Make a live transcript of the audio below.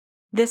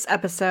This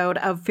episode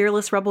of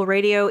Fearless Rebel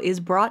Radio is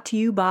brought to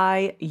you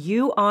by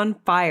You on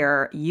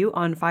Fire. You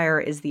on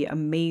Fire is the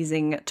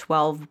amazing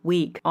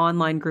 12-week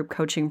online group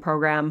coaching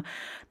program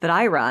that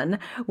I run,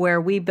 where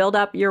we build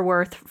up your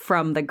worth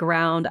from the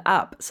ground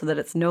up so that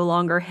it's no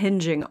longer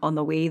hinging on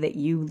the way that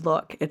you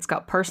look. It's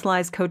got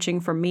personalized coaching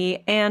from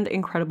me and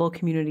incredible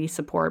community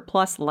support,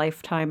 plus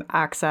lifetime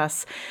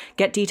access.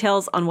 Get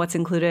details on what's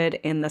included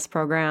in this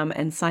program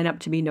and sign up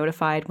to be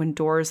notified when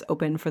doors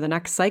open for the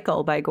next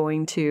cycle by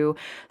going to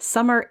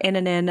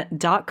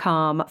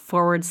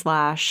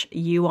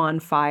summerinnanen.com/you on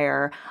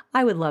fire.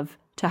 I would love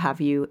to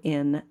have you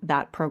in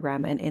that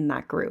program and in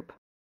that group.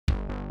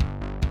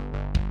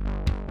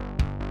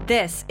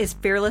 This is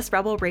Fearless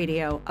Rebel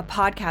Radio, a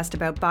podcast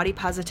about body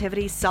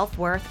positivity,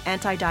 self-worth,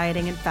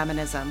 anti-dieting, and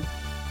feminism.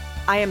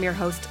 I am your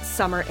host,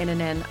 Summer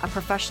Innanen, a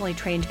professionally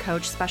trained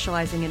coach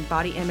specializing in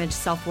body image,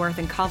 self-worth,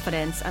 and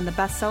confidence, and the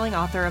best-selling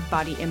author of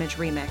Body Image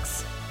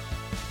Remix.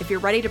 If you're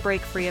ready to break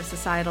free of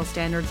societal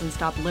standards and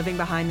stop living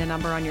behind the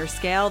number on your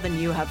scale, then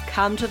you have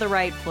come to the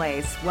right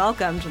place.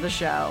 Welcome to the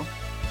show.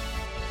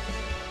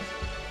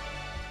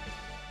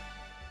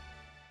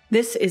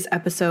 This is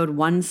episode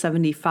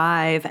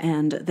 175,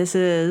 and this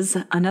is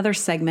another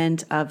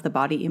segment of the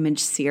Body Image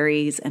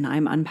series, and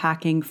I'm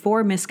unpacking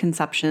 4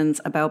 misconceptions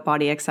about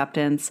body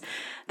acceptance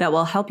that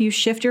will help you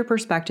shift your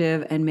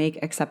perspective and make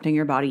accepting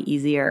your body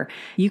easier.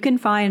 You can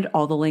find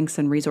all the links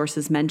and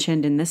resources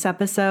mentioned in this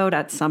episode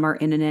at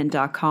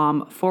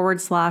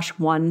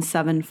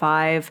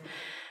summerinnanen.com/175.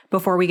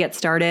 Before we get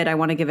started, I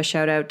want to give a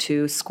shout out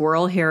to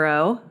Squirrel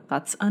Hero,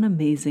 that's an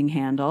amazing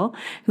handle,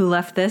 who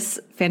left this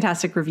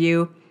fantastic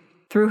review.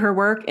 Through her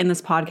work in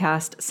this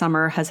podcast,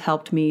 Summer has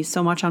helped me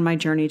so much on my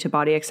journey to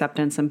body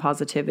acceptance and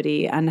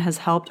positivity, and has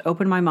helped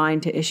open my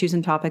mind to issues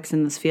and topics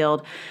in this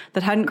field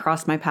that hadn't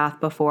crossed my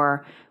path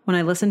before. When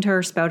I listen to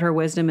her spout her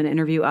wisdom and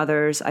interview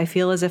others, I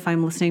feel as if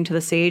I'm listening to the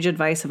sage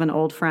advice of an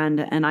old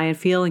friend, and I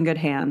feel in good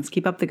hands.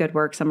 Keep up the good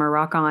work, Summer.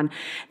 Rock on.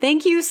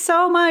 Thank you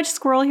so much,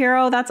 Squirrel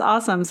Hero. That's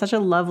awesome. Such a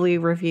lovely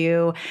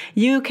review.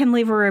 You can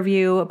leave a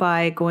review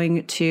by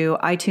going to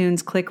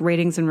iTunes, click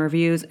ratings and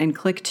reviews, and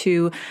click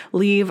to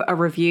leave a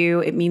review.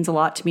 It means a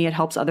lot to me. It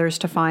helps others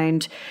to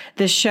find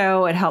this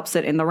show. It helps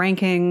it in the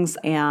rankings,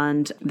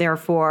 and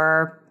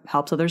therefore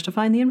helps others to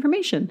find the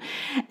information.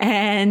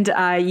 And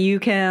you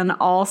can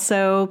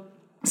also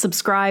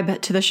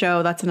subscribe to the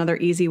show. That's another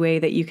easy way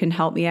that you can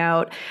help me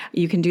out.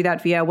 You can do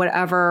that via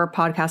whatever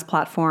podcast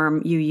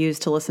platform you use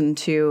to listen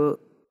to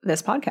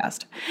this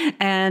podcast.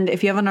 And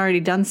if you haven't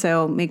already done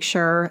so, make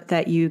sure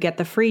that you get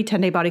the free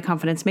 10-day body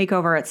confidence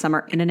makeover at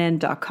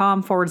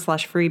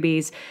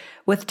summerinnanen.com/freebies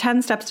with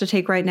 10 steps to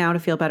take right now to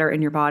feel better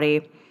in your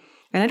body.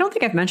 And I don't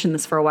think I've mentioned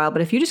this for a while,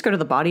 but if you just go to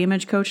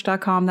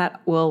thebodyimagecoach.com, that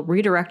will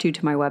redirect you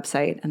to my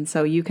website. And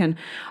so you can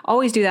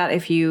always do that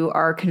if you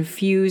are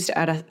confused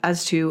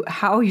as to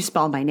how you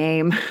spell my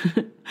name.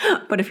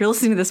 But if you're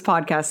listening to this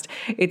podcast,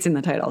 it's in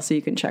the title, so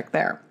you can check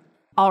there.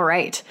 All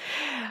right.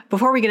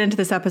 Before we get into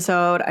this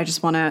episode, I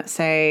just want to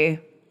say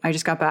I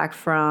just got back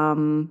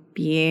from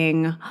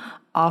being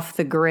off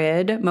the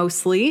grid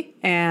mostly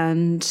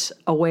and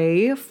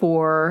away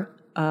for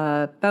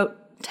about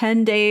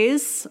 10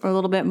 days or a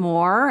little bit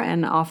more,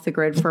 and off the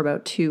grid for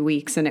about 2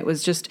 weeks. And it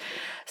was just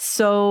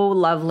so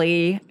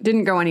lovely.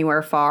 Didn't go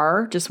anywhere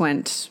far, just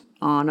went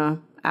on a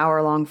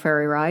hour-long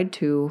ferry ride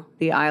to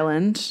the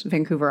island,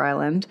 Vancouver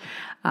Island.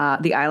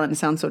 The island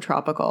sounds so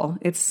tropical.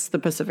 It's the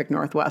Pacific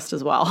Northwest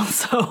as well,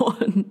 so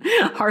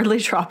hardly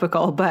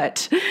tropical,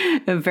 but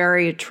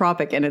very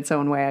tropic in its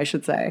own way, I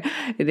should say.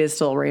 It is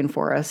still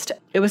rainforest.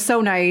 It was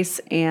so nice,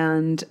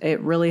 and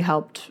it really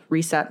helped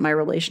reset my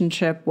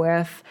relationship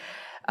with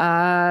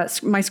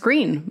my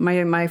screen,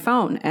 my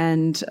phone,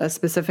 and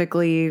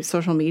specifically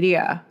social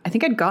media. I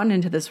think I'd gotten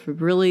into this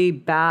really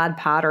bad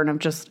pattern of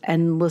just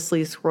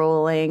endlessly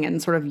scrolling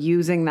and sort of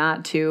using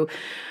that to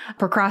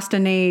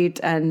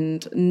procrastinate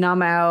and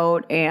numb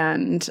out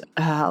and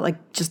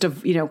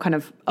kind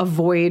of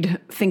avoid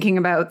thinking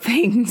about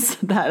things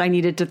that I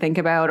needed to think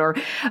about, or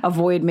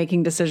avoid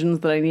making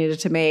decisions that I needed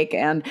to make.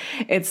 And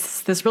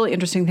it's this really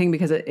interesting thing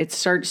because it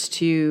starts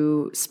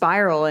to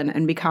spiral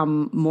and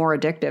become more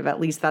addictive. At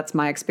least that's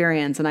my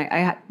experience. And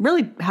I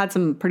really had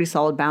some pretty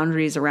solid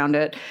boundaries around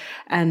it,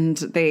 and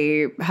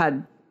they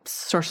had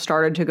sort of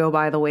started to go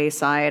by the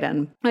wayside,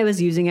 and I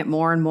was using it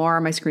more and more.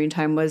 My screen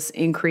time was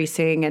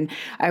increasing, and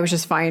I was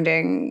just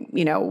finding,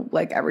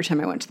 like every time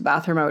I went to the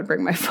bathroom, I would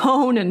bring my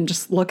phone and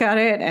just look at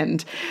it,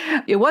 and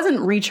it wasn't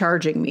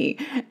recharging me.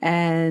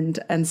 And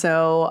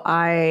so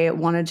I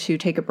wanted to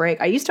take a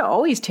break. I used to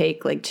always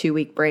take like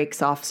 2-week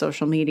breaks off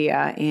social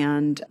media,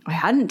 and I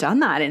hadn't done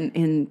that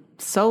in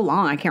so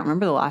long. I can't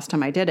remember the last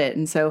time I did it.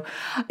 And so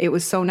it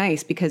was so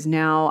nice because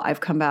now I've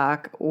come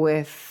back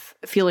with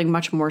feeling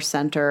much more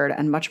centered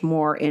and much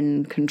more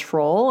in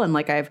control. And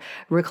like I've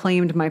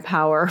reclaimed my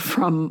power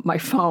from my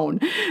phone,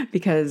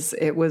 because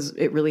it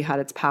really had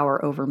its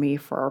power over me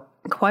for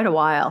quite a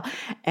while.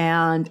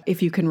 And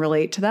if you can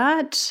relate to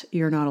that,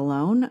 you're not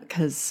alone,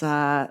 because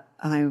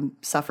I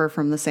suffer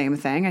from the same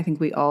thing. I think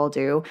we all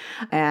do.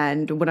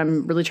 And what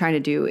I'm really trying to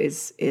do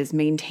is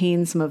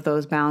maintain some of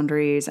those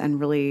boundaries and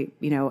really,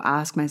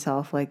 ask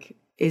myself, like,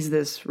 is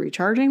this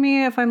recharging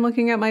me if I'm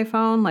looking at my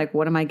phone? Like,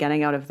 what am I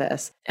getting out of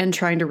this? And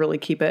trying to really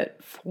keep it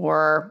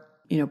for,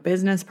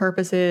 business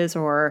purposes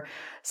or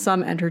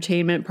some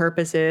entertainment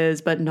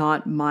purposes, but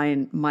not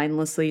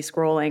mindlessly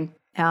scrolling.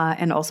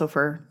 And also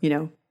for,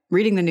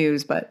 reading the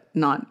news, but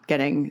not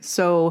getting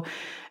so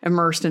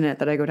immersed in it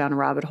that I go down a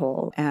rabbit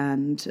hole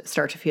and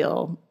start to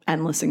feel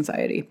endless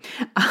anxiety.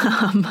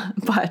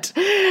 But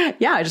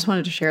yeah, I just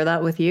wanted to share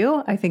that with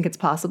you. I think it's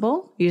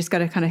possible. You just got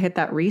to kind of hit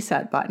that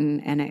reset button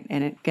and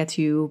it gets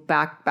you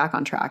back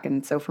on track.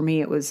 And so for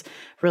me, it was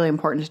really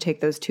important to take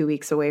those 2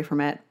 weeks away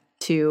from it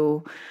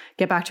to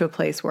get back to a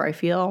place where I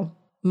feel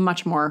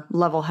much more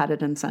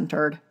level-headed and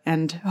centered.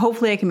 And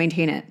hopefully I can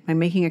maintain it. I'm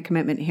making a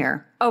commitment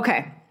here.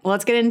 Okay.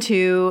 Let's get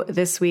into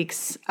this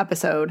week's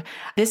episode.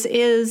 This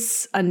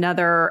is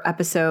another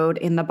episode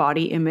in the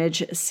Body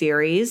Image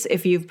series.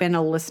 If you've been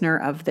a listener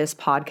of this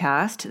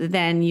podcast,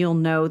 then you'll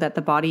know that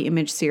the Body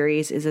Image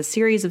series is a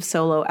series of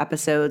solo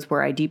episodes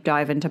where I deep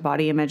dive into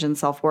body image and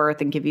self-worth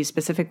and give you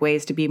specific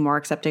ways to be more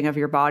accepting of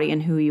your body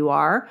and who you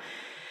are.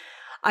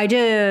 I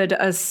did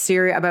a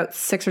series, about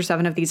 6 or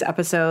 7 of these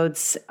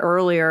episodes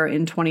earlier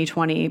in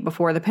 2020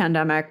 before the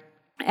pandemic.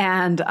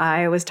 And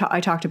I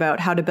talked about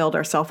how to build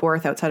our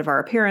self-worth outside of our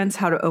appearance,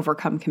 how to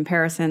overcome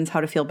comparisons, how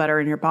to feel better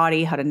in your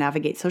body, how to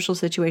navigate social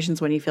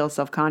situations when you feel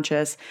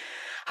self-conscious,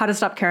 how to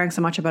stop caring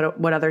so much about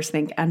what others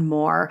think, and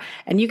more.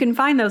 And you can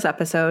find those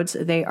episodes.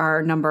 They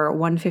are number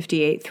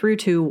 158 through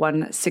to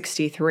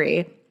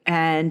 163.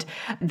 And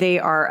they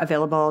are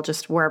available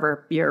just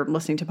wherever you're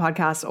listening to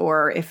podcasts,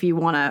 or if you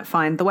want to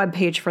find the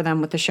webpage for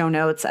them with the show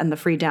notes and the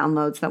free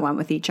downloads that went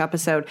with each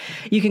episode,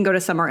 you can go to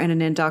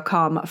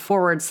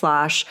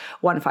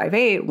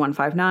summerinanin.com/158,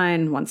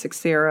 159,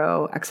 160,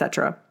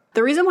 etc.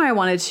 The reason why I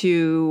wanted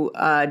to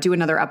do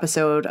another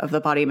episode of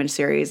the Body Image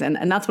series, and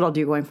that's what I'll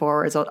do going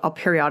forward, is I'll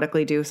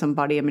periodically do some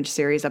Body Image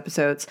series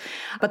episodes.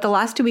 But the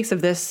last 2 weeks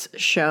of this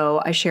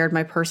show, I shared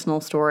my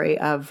personal story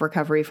of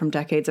recovery from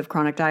decades of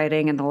chronic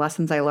dieting and the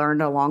lessons I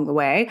learned along the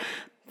way.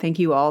 Thank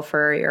you all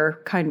for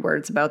your kind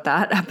words about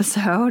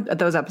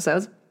those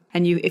episodes.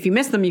 And if you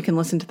missed them, you can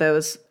listen to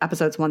those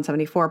episodes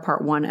 174,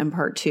 part 1 and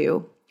part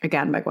 2.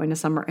 Again, by going to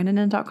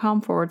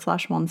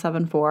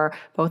summerinanin.com/174.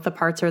 Both the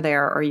parts are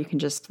there, or you can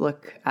just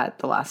look at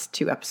the last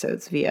 2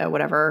 episodes via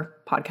whatever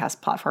podcast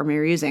platform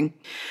you're using.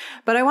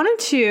 But I wanted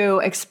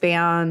to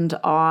expand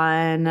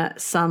on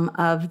some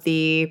of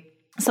that.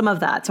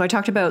 So I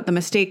talked about the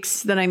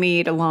mistakes that I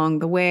made along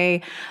the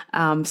way,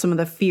 some of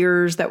the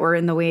fears that were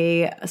in the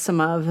way,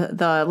 some of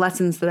the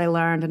lessons that I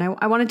learned. And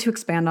I wanted to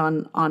expand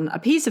on a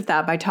piece of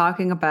that by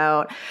talking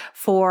about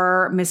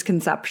 4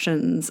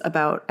 misconceptions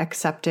about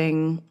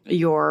accepting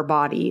your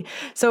body.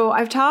 So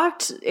I've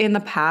talked in the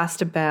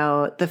past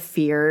about the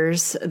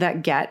fears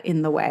that get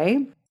in the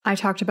way. I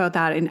talked about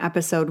that in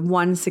episode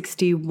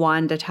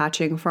 161,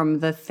 detaching from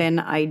the thin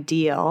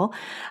ideal.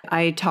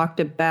 I talked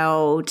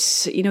about,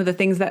 the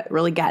things that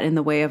really get in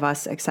the way of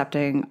us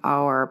accepting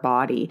our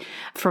body,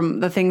 from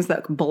the things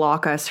that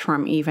block us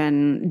from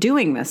even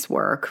doing this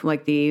work,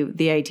 like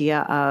the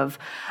idea of,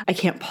 I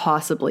can't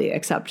possibly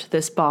accept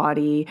this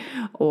body,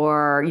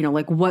 or,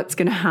 like, what's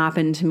going to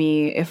happen to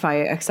me if I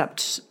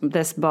accept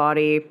this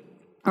body?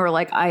 Or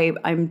like,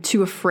 I'm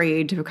too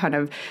afraid to kind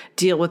of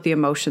deal with the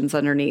emotions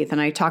underneath.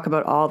 And I talk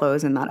about all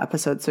those in that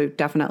episode, so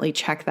definitely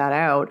check that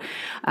out.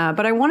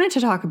 But I wanted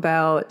to talk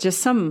about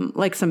just some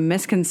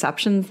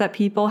misconceptions that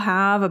people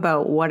have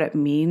about what it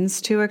means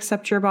to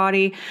accept your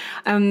body,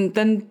 and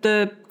then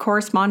the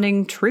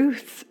corresponding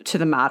truth to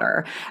the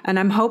matter. And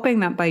I'm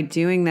hoping that by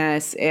doing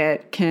this,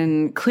 it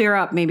can clear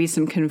up maybe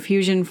some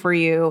confusion for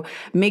you,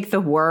 make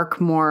the work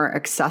more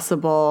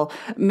accessible,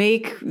 lower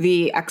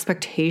the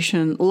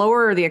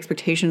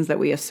expectations that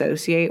we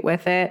associate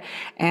with it,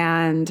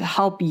 and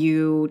help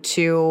you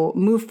to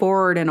move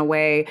forward in a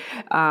way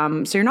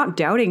so you're not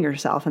doubting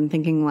yourself and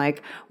thinking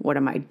like, what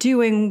am I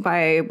doing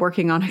by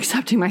working on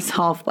accepting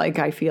myself? Like,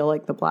 I feel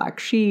like the black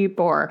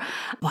sheep, or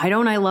why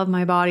don't I love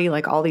my body?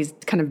 Like, all these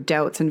kind of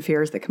doubts and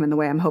fears that come in the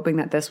way. I'm hoping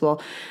that this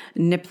will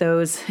nip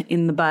those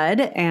in the bud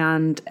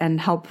and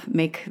help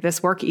make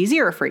this work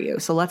easier for you.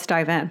 So let's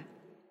dive in.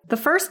 The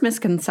first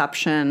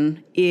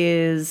misconception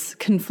is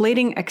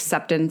conflating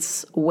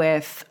acceptance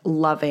with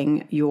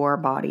loving your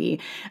body.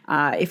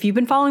 If you've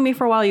been following me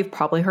for a while, you've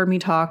probably heard me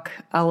talk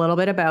a little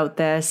bit about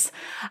this.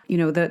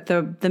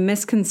 The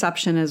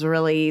misconception is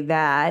really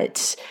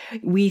that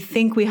we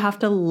think we have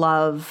to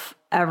love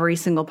every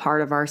single part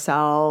of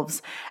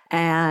ourselves,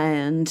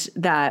 and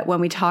that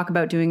when we talk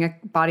about doing a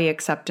body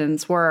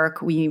acceptance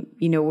work, we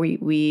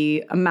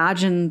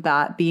imagine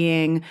that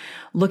being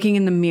looking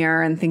in the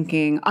mirror and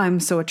thinking,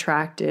 I'm so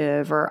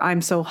attractive, or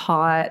I'm so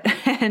hot,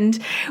 and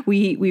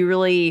we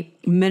really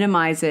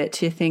minimize it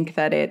to think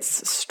that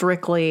it's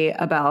strictly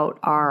about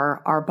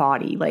our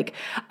body. Like,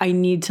 I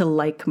need to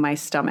like my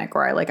stomach,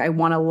 or I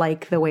want to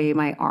like the way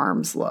my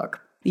arms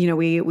look.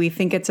 We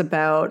think it's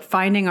about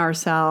finding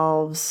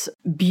ourselves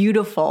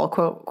beautiful,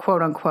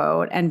 quote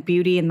unquote, and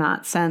beauty in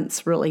that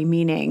sense really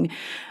meaning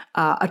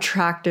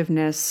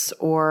attractiveness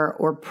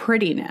or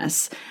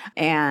prettiness,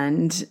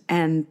 and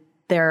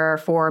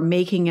therefore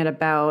making it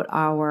about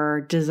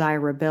our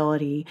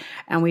desirability.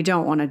 And we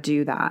don't want to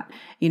do that.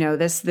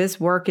 This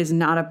work is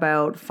not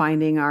about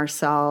finding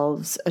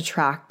ourselves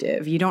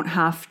attractive. You don't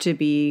have to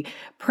be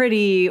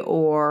pretty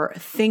or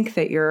think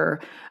that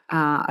you're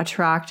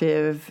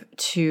attractive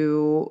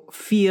to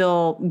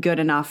feel good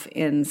enough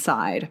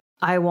inside.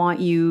 I want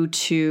you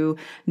to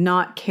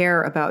not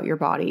care about your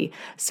body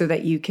so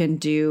that you can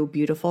do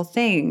beautiful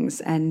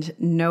things and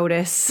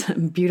notice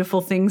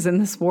beautiful things in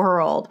this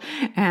world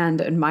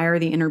and admire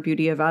the inner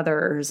beauty of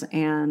others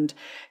and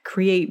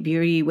create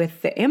beauty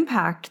with the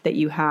impact that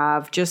you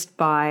have just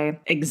by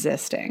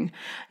existing.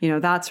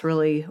 That's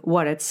really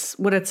what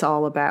it's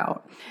all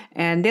about.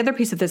 And the other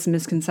piece of this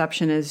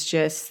misconception is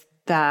just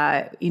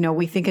that,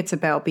 we think it's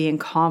about being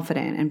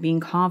confident and being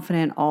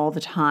confident all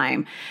the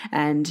time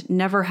and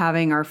never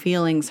having our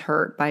feelings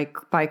hurt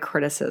by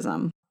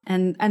criticism.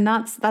 And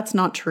that's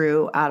not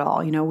true at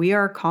all. We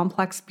are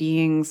complex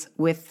beings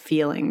with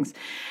feelings,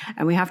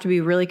 and we have to be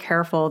really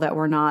careful that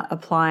we're not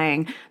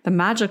applying the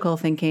magical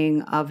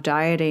thinking of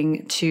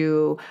dieting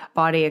to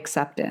body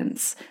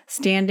acceptance.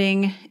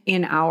 Standing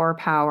in our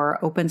power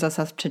opens us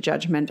up to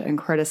judgment and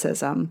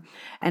criticism.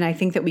 And I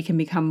think that we can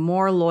become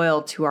more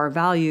loyal to our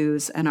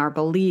values and our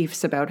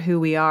beliefs about who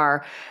we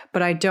are,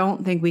 but I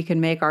don't think we can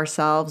make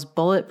ourselves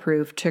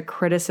bulletproof to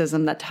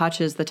criticism that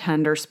touches the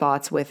tender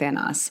spots within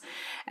us.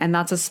 And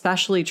that's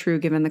especially true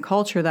given the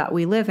culture that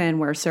we live in,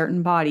 where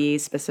certain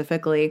bodies,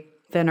 specifically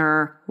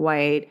thinner,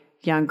 white,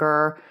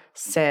 younger,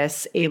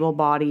 cis,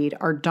 able-bodied,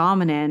 are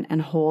dominant and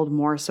hold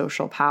more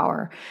social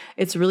power.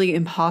 It's really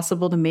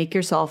impossible to make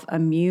yourself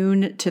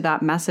immune to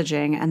that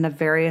messaging and the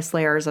various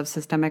layers of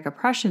systemic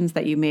oppressions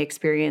that you may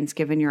experience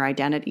given your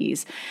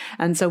identities.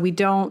 And so we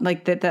don't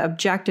the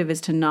objective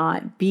is to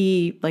not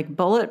be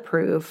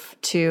bulletproof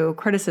to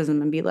criticism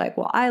and be like,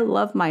 well, I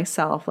love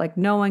myself,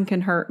 no one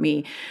can hurt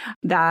me.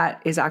 That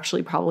is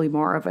actually probably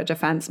more of a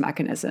defense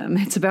mechanism.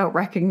 It's about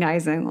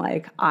recognizing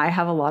I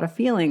have a lot of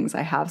feelings.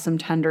 I have some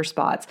tender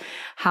spots.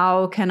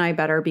 How can I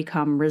better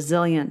become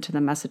resilient to the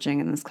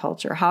messaging in this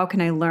culture? How can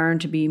I learn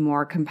to be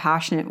more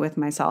compassionate with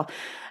myself?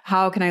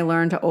 How can I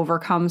learn to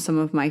overcome some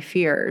of my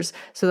fears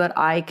so that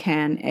I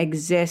can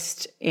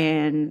exist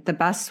in the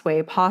best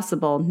way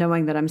possible,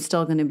 knowing that I'm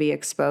still going to be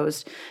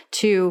exposed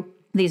to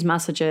these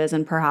messages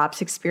and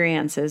perhaps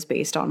experiences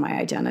based on my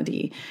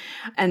identity?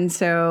 And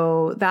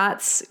so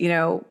that's,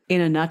 in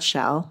a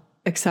nutshell,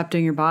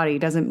 accepting your body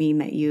doesn't mean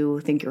that you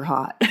think you're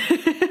hot.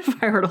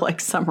 If I were to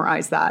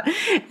summarize that.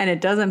 And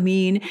it doesn't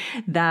mean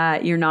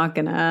that you're not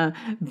gonna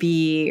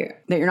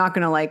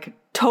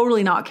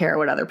totally not care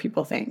what other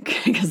people think,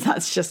 because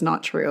that's just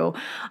not true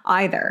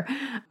either.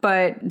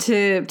 But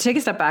to take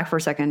a step back for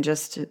a second,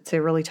 just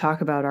to really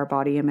talk about our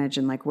body image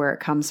and where it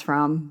comes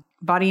from.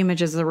 Body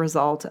image is a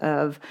result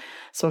of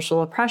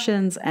social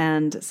oppressions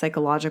and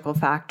psychological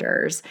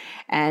factors.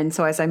 And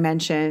so, as I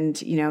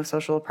mentioned,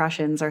 social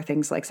oppressions are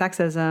things like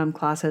sexism,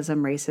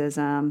 classism,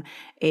 racism,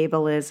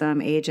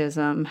 ableism,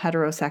 ageism,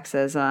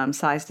 heterosexism,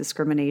 size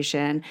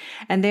discrimination,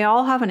 and they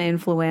all have an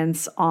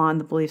influence on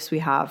the beliefs we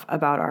have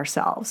about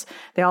ourselves.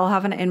 They all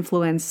have an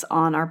influence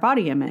on our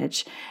body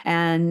image.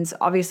 And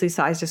obviously,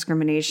 size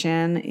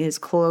discrimination is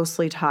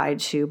closely tied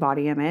to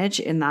body image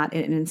in that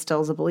it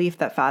instills a belief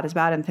that fat is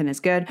bad and thin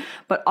is good.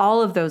 But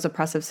all of those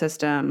oppressive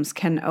systems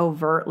can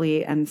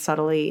overtly and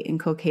subtly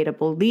inculcate a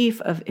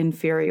belief of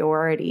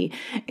inferiority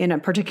in a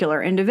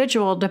particular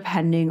individual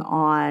depending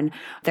on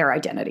their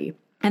identity.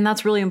 And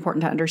that's really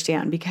important to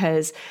understand,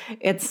 because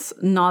it's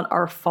not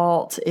our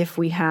fault if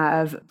we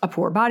have a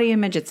poor body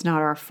image. It's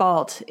not our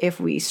fault if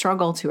we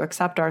struggle to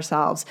accept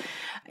ourselves.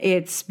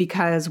 It's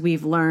because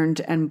we've learned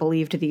and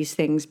believed these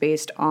things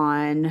based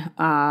on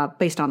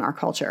our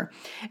culture.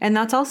 And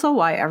that's also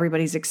why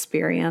everybody's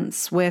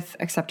experience with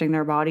accepting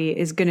their body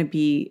is going to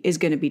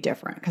be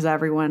different, because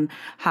everyone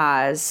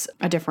has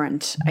a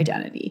different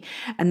identity.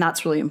 And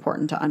that's really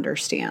important to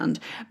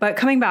understand. But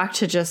coming back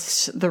to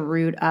just the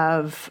root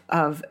of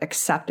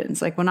acceptance,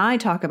 when I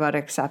talk about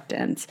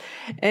acceptance,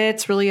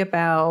 it's really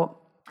about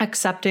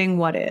accepting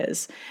what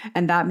is.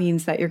 And that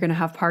means that you're going to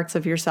have parts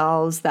of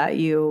yourselves that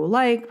you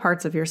like,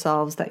 parts of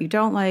yourselves that you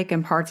don't like,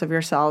 and parts of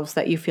yourselves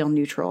that you feel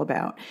neutral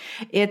about.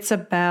 It's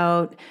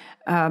about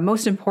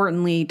most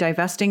importantly,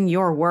 divesting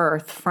your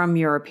worth from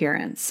your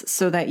appearance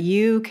so that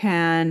you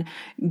can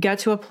get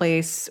to a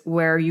place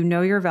where you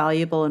know you're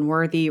valuable and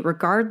worthy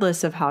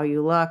regardless of how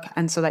you look,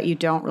 and so that you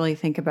don't really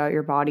think about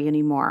your body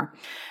anymore.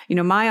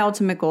 My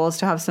ultimate goal is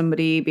to have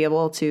somebody be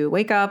able to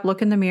wake up,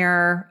 look in the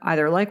mirror,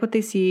 either like what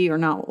they see or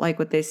not like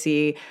what they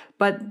see,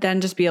 but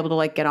then just be able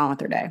to get on with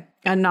their day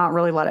and not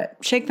really let it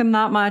shake them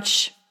that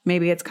much.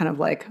 Maybe it's kind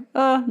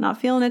of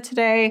not feeling it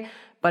today,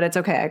 but it's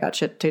okay. I got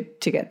shit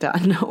to get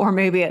done. Or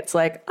maybe it's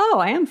like, oh,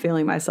 I am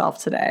feeling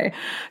myself today.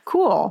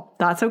 Cool.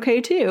 That's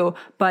okay too.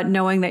 But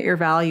knowing that your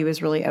value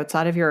is really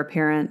outside of your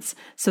appearance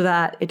so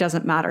that it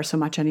doesn't matter so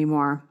much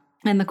anymore.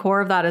 And the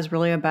core of that is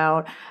really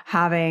about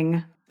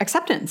having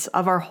acceptance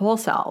of our whole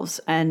selves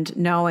and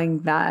knowing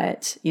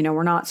that,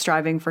 we're not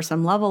striving for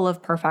some level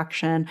of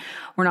perfection.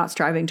 We're not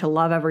striving to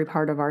love every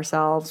part of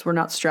ourselves. We're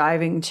not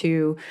striving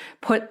to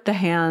put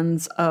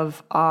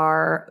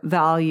our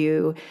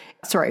value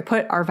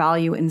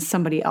in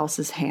somebody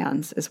else's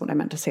hands is what I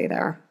meant to say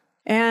there.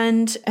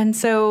 And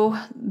so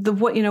the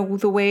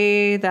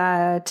way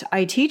that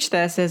I teach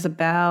this is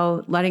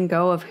about letting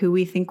go of who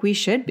we think we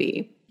should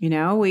be.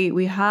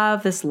 We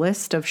have this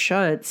list of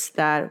shoulds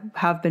that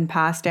have been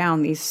passed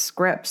down, these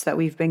scripts that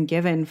we've been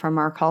given from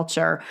our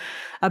culture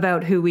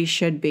about who we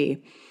should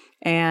be.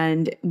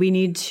 And we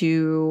need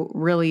to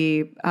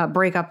really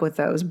break up with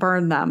those,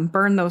 burn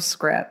those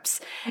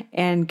scripts,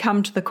 and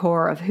come to the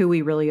core of who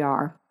we really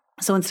are.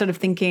 So instead of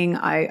thinking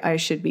I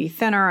should be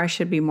thinner, I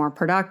should be more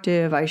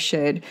productive, I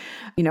should,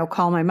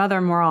 call my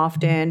mother more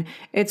often,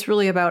 it's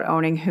really about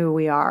owning who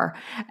we are.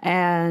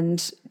 And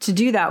to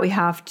do that, we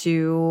have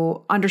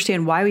to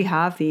understand why we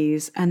have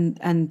these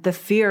and the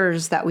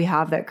fears that we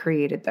have that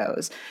created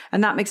those.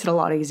 And that makes it a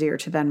lot easier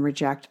to then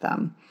reject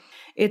them.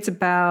 It's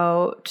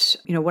about,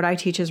 what I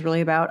teach is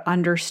really about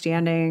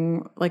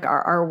understanding like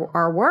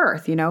our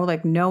worth,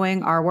 like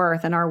knowing our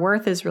worth. And our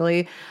worth is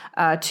really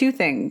two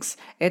things.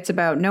 It's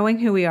about knowing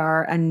who we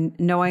are and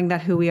knowing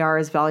that who we are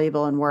is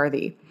valuable and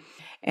worthy.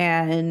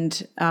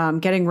 And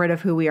getting rid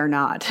of who we are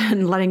not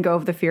and letting go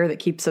of the fear that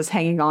keeps us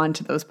hanging on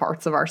to those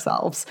parts of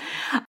ourselves.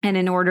 And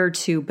in order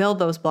to build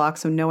those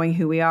blocks of knowing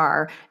who we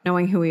are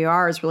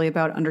is really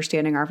about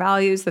understanding our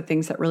values, the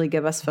things that really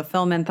give us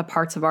fulfillment, the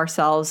parts of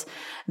ourselves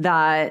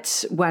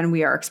that when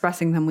we are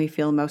expressing them, we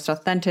feel most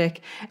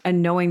authentic.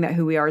 And knowing that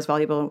who we are is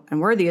valuable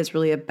and worthy is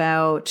really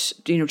about,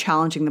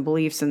 challenging the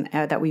beliefs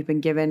that we've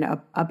been given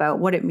about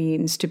what it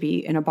means to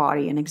be in a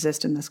body and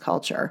exist in this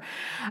culture.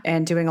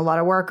 And doing a lot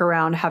of work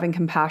around having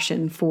compassion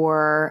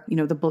for,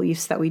 the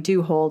beliefs that we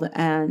do hold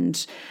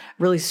and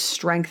really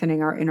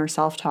strengthening our inner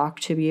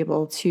self-talk to be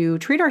able to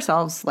treat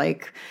ourselves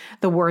like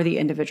the worthy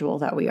individual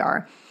that we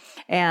are.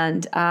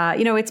 And,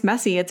 it's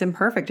messy, it's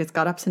imperfect, it's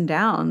got ups and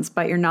downs,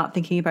 but you're not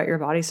thinking about your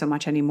body so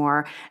much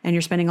anymore. And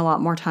you're spending a lot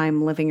more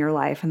time living your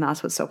life. And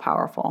that's what's so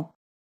powerful.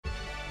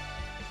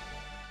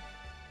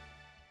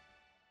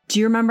 Do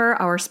you remember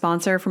our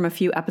sponsor from a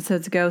few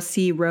episodes ago,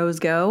 C Rose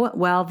Go?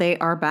 Well, they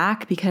are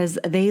back because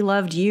they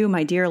loved you,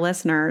 my dear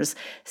listeners.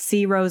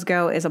 C Rose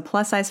Go is a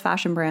plus-size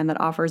fashion brand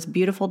that offers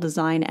beautiful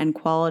design and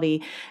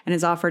quality and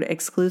is offered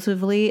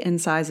exclusively in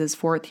sizes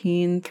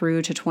 14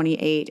 through to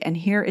 28. And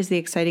here is the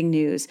exciting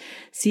news.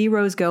 C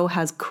Rose Go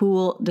has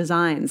cool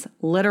designs,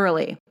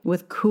 literally,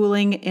 with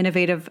cooling,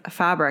 innovative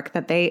fabric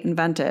that they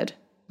invented.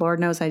 Lord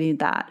knows I need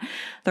that.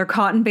 Their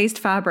cotton-based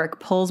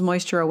fabric pulls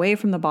moisture away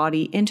from the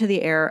body into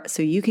the air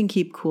so you can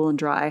keep cool and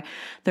dry.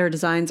 Their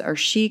designs are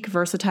chic,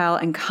 versatile,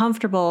 and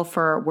comfortable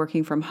for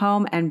working from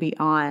home and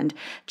beyond.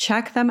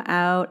 Check them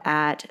out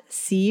at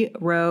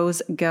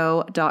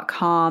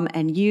crosego.com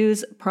and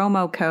use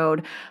promo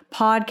code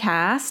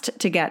podcast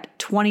to get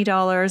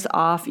 $20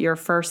 off your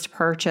first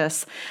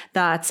purchase.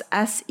 That's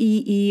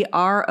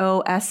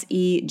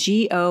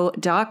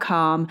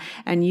SEEROSEGO.com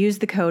and use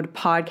the code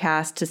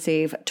podcast to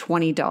save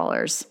 $20.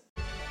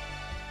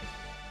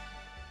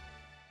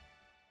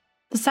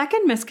 The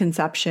second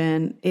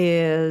misconception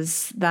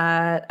is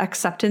that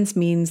acceptance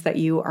means that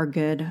you are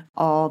good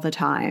all the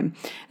time.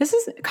 This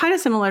is kind of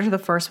similar to the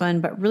first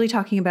one, but really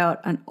talking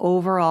about an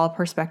overall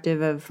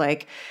perspective of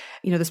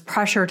this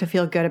pressure to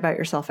feel good about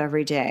yourself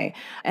every day.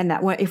 And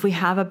that if we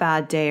have a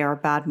bad day or a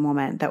bad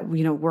moment that,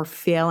 we're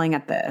failing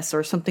at this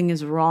or something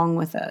is wrong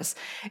with us,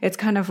 it's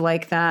kind of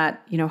like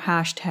that,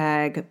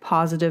 hashtag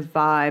positive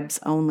vibes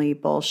only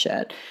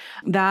bullshit.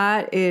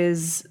 That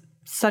is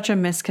such a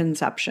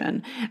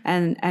misconception.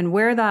 And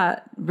where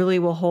that really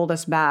will hold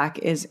us back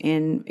is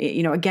in,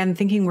 again,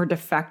 thinking we're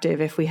defective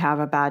if we have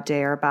a bad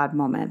day or a bad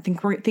moment,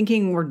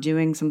 thinking we're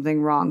doing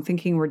something wrong,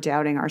 thinking we're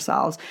doubting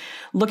ourselves,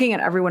 looking at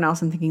everyone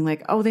else and thinking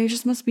like, oh, they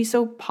just must be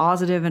so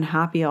positive and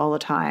happy all the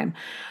time.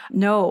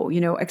 No,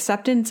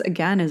 acceptance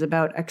again is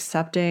about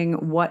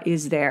accepting what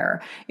is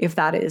there. If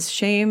that is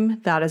shame,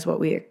 that is what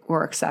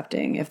we're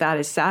accepting. If that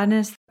is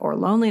sadness or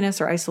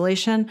loneliness or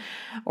isolation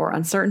or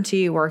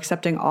uncertainty, we're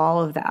accepting all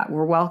of that.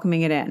 We're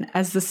welcoming it in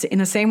in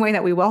the same way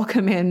that we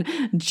welcome in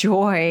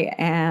joy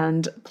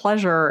and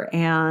pleasure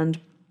and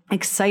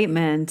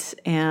excitement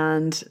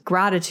and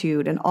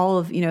gratitude and all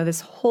of,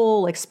 this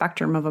whole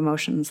spectrum of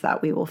emotions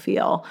that we will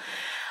feel.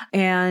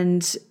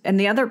 And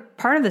the other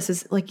part of this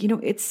is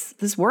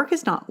this work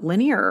is not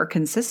linear or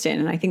consistent.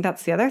 And I think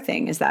that's the other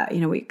thing is that,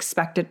 we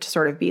expect it to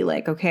sort of be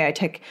like, okay, I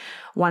take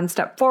one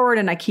step forward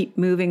and I keep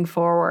moving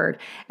forward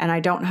and I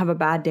don't have a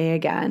bad day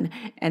again.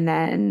 And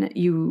then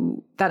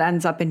that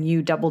ends up in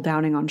you double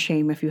downing on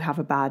shame if you have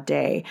a bad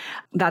day.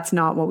 That's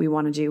not what we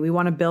want to do. We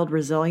want to build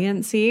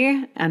resiliency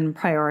and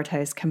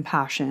prioritize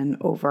compassion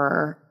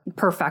over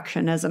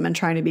perfectionism and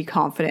trying to be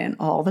confident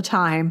all the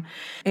time.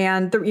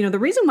 And the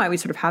reason why we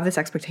sort of have this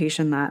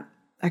expectation that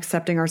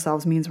accepting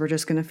ourselves means we're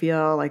just going to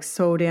feel like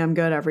so damn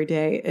good every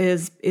day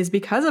is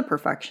because of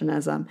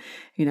perfectionism.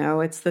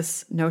 It's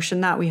this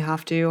notion that we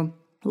have to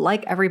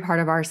like every part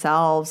of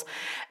ourselves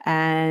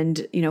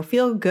and,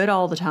 feel good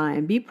all the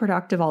time, be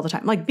productive all the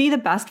time, like be the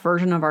best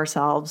version of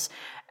ourselves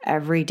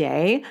every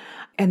day.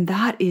 And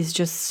that is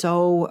just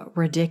so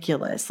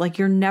ridiculous. Like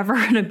you're never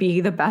going to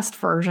be the best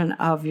version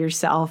of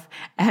yourself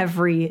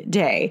every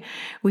day.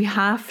 We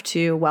have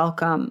to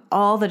welcome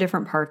all the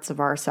different parts of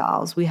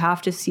ourselves. We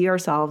have to see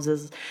ourselves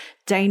as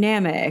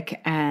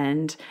dynamic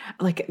and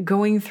like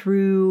going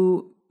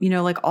through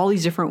like all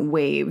these different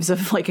waves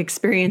of like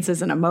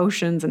experiences and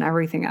emotions and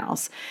everything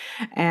else.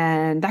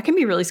 And that can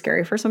be really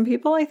scary for some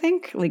people, I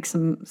think, like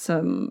some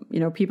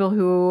people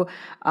who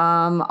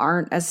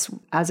aren't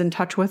as in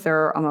touch with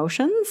their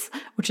emotions,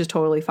 which is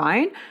totally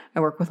fine.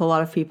 I work with a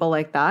lot of people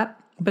like that.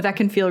 But that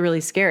can feel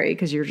really scary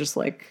because you're just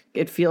like,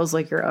 it feels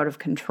like you're out of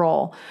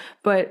control.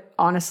 But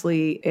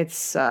honestly,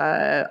 it's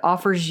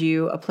offers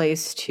you a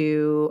place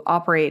to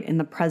operate in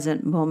the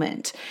present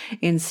moment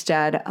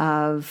instead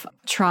of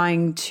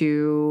trying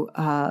to,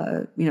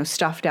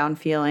 stuff down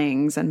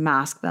feelings and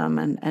mask them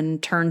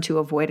and turn to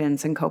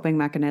avoidance and coping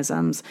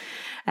mechanisms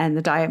and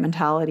the diet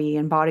mentality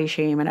and body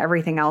shame and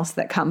everything else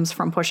that comes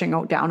from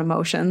pushing down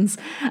emotions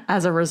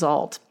as a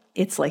result.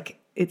 It's like,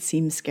 it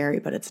seems scary,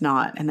 but it's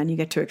not. And then you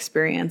get to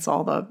experience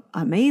all the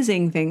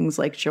amazing things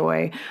like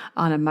joy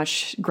on a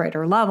much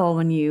greater level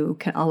when you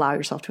can allow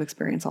yourself to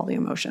experience all the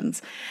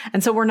emotions.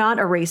 And so we're not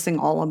erasing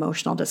all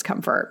emotional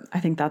discomfort. I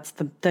think that's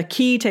the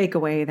key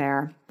takeaway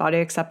there. Body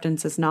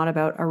acceptance is not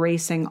about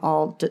erasing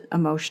all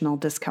emotional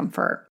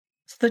discomfort.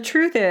 So the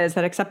truth is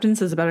that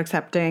acceptance is about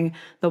accepting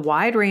the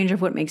wide range of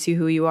what makes you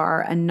who you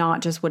are and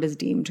not just what is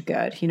deemed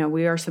good.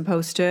 We are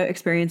supposed to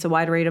experience a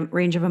wide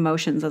range of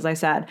emotions, as I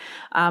said.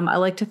 I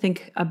like to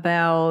think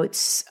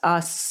about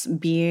us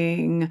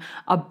being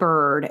a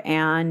bird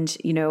and,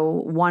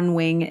 one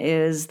wing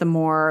is the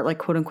more like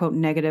quote unquote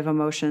negative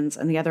emotions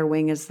and the other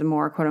wing is the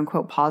more quote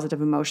unquote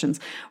positive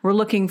emotions. We're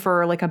looking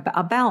for like a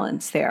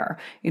balance there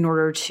in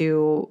order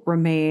to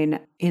remain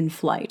in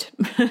flight,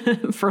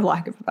 for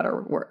lack of a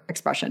better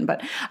expression.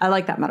 But I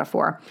like that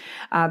metaphor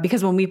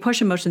because when we push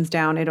emotions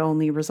down, it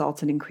only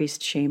results in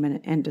increased shame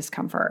and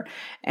discomfort.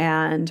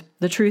 And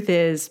the truth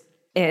is,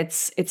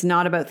 it's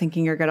not about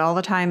thinking you're good all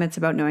the time. It's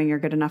about knowing you're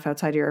good enough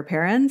outside your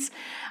appearance,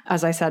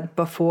 as I said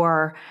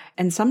before.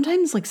 And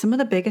sometimes like some of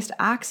the biggest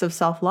acts of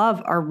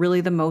self-love are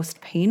really the most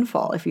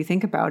painful. If you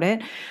think about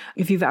it,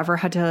 if you've ever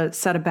had to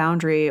set a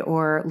boundary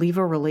or leave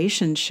a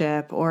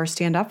relationship or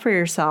stand up for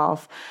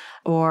yourself,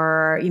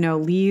 or,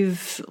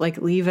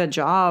 leave a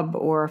job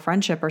or a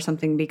friendship or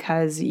something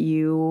because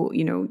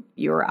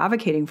you're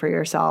advocating for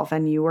yourself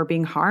and you are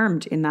being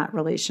harmed in that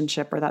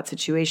relationship or that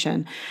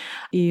situation.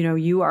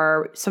 You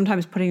are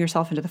sometimes putting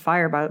yourself into the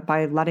fire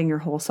by letting your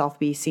whole self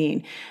be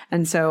seen.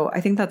 And so I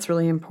think that's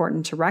really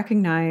important to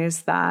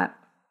recognize that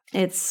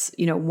it's,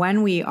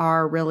 when we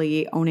are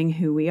really owning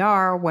who we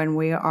are, when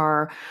we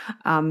are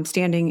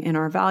standing in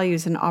our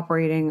values and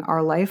operating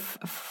our life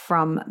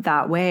from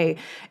that way,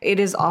 it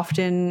is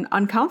often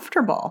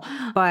uncomfortable,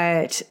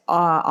 but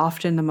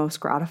often the most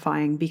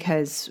gratifying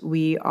because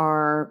we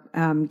are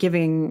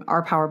giving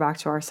our power back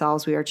to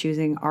ourselves. We are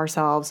choosing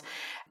ourselves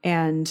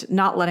and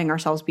not letting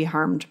ourselves be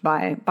harmed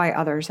by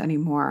others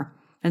anymore.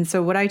 And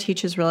so what I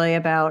teach is really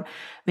about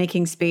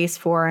making space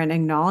for and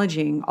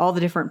acknowledging all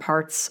the different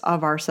parts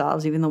of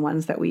ourselves, even the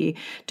ones that we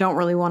don't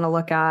really want to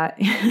look at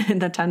in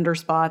the tender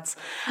spots,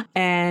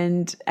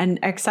 and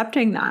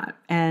accepting that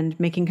and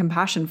making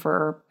compassion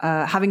for,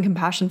 having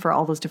compassion for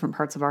all those different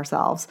parts of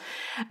ourselves.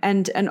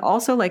 And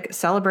also like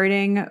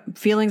celebrating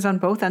feelings on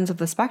both ends of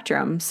the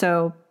spectrum.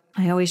 So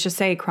I always just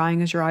say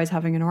crying is your eyes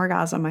having an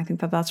orgasm. I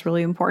think that that's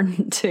really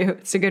important too.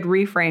 It's a good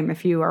reframe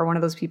if you are one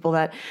of those people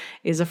that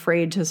is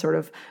afraid to sort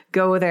of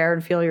go there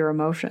and feel your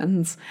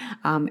emotions.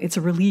 It's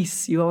a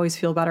release. You always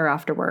feel better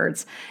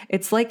afterwards.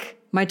 It's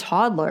like my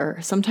toddler.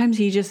 Sometimes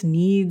he just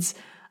needs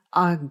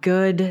a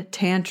good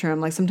tantrum.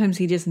 Like sometimes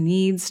he just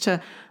needs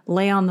to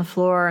lay on the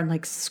floor and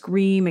like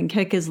scream and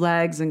kick his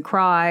legs and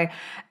cry.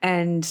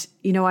 And,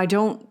 I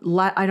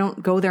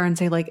don't go there and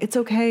say like, it's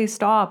okay,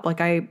 stop. Like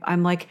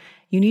I'm like,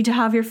 you need to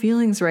have your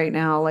feelings right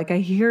now. Like I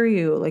hear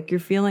you, like you're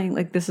feeling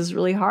like this is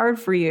really hard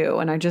for you.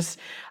 And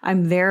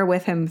I'm there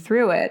with him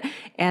through it.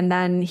 And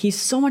then he's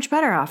so much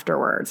better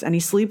afterwards and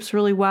he sleeps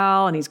really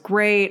well and he's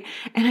great.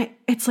 And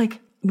it's like,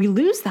 we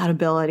lose that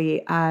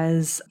ability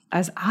as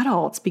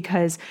adults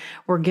because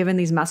we're given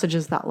these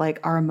messages that like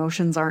our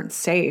emotions aren't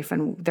safe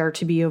and they're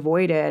to be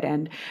avoided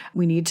and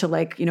we need to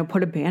like,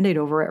 put a Band-Aid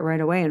over it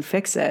right away and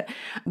fix it.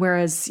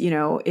 Whereas,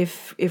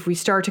 if we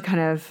start to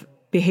kind of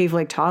behave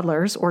like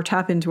toddlers or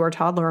tap into our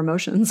toddler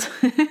emotions,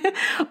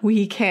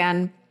 we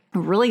can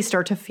really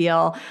start to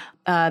feel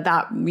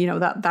that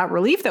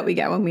relief that we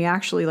get when we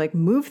actually like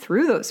move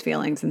through those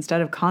feelings instead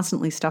of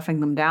constantly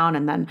stuffing them down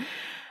and then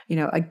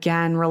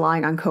again,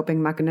 relying on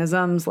coping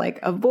mechanisms like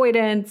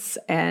avoidance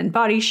and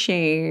body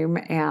shame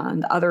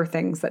and other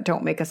things that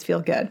don't make us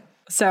feel good.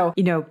 So,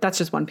 that's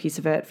just one piece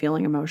of it,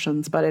 feeling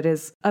emotions, but it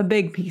is a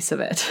big piece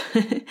of it.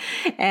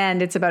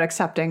 And it's about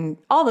accepting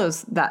all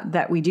those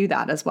that we do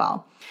that as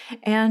well.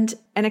 And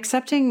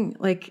accepting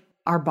like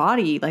our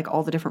body, like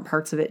all the different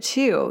parts of it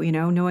too,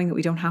 knowing that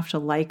we don't have to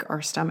like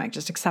our stomach,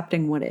 just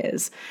accepting what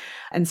is.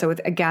 And so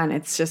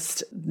it's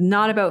just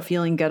not about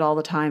feeling good all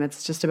the time.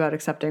 It's just about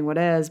accepting what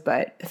is.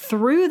 But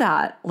through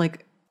that,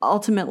 like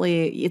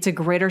ultimately, it's a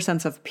greater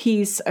sense of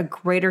peace, a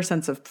greater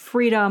sense of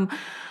freedom.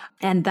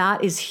 And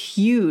that is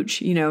huge,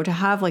 to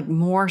have like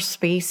more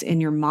space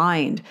in your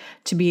mind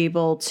to be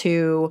able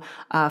to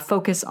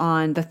focus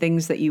on the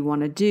things that you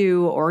want to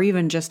do, or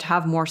even just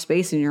have more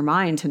space in your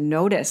mind to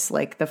notice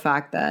like the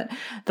fact that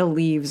the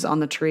leaves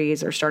on the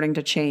trees are starting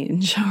to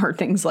change or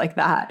things like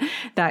that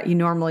you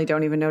normally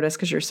don't even notice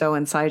because you're so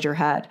inside your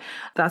head.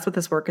 That's what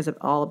this work is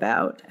all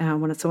about.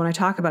 So when I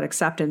talk about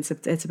acceptance,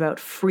 it's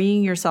about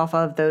freeing yourself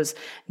of those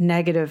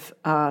negative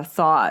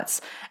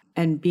thoughts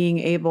and being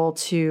able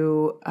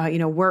to,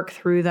 work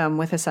through them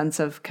with a sense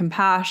of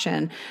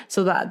compassion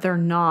so that they're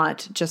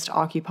not just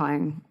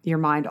occupying your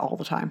mind all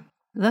the time.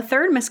 The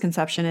third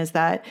misconception is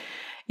that,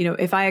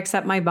 if I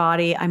accept my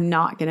body, I'm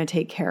not going to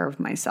take care of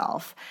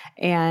myself.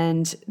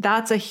 And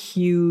that's a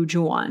huge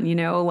one,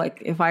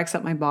 like if I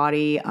accept my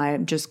body,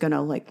 I'm just going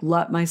to like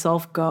let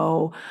myself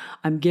go.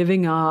 I'm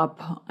giving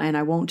up and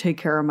I won't take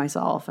care of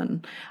myself.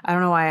 And I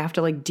don't know why I have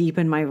to like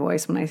deepen my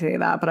voice when I say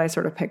that, but I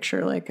sort of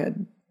picture like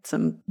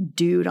some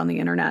dude on the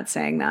internet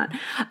saying that.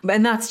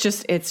 And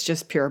it's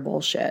just pure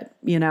bullshit,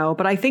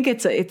 but I think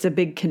it's a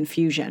big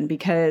confusion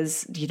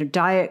because,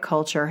 diet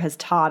culture has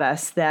taught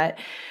us that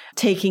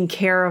taking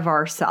care of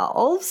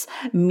ourselves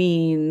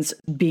means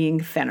being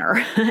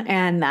thinner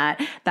and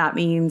that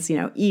means,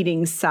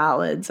 eating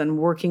salads and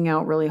working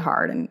out really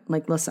hard. And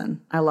like, listen,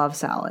 I love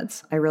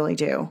salads. I really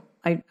do.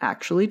 I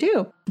actually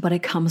do. But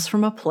it comes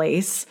from a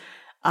place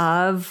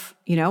of,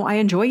 I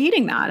enjoy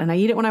eating that and I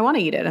eat it when I want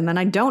to eat it. And then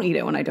I don't eat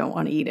it when I don't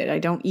want to eat it. I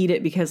don't eat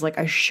it because like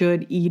I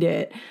should eat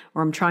it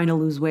or I'm trying to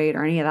lose weight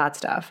or any of that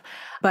stuff.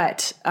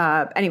 But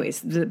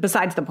anyways,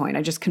 besides the point,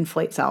 I just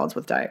conflate salads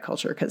with diet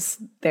culture because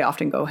they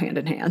often go hand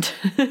in hand.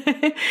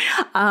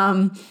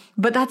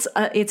 But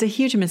it's a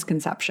huge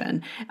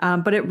misconception.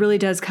 But it really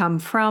does come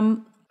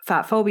from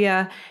fat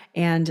phobia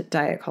and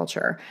diet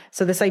culture.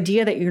 So this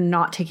idea that you're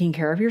not taking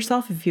care of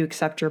yourself if you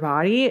accept your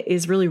body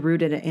is really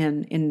rooted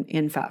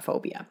in fat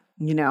phobia,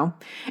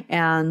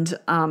 and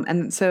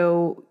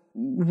so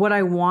what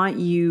I want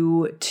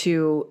you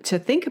to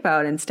think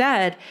about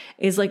instead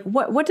is like,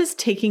 what does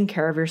taking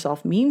care of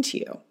yourself mean to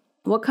you?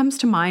 What comes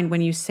to mind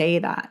when you say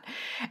that?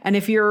 And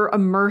if you're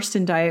immersed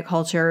in diet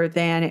culture,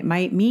 then it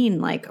might mean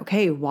like,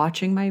 okay,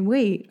 watching my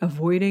weight,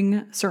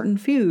 avoiding certain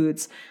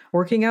foods,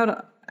 working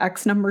out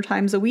X number of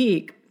times a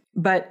week.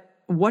 But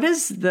what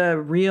is the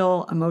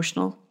real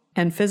emotional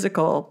and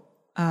physical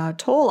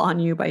toll on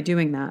you by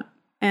doing that?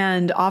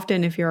 And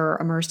often if you're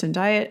immersed in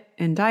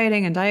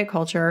dieting and diet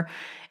culture,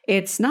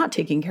 it's not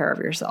taking care of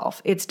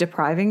yourself. It's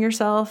depriving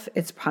yourself.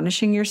 It's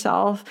punishing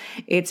yourself.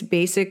 It's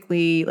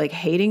basically like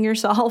hating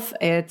yourself.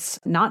 It's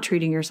not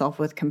treating yourself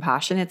with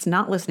compassion. It's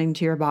not listening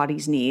to your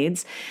body's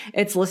needs.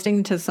 It's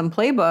listening to some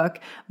playbook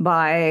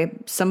by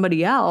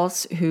somebody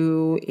else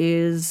who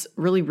is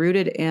really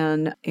rooted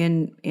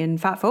in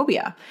fat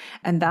phobia.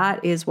 And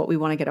that is what we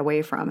want to get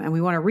away from. And we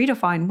want to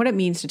redefine what it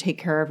means to take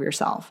care of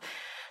yourself.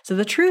 So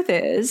the truth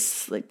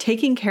is, like,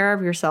 taking care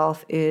of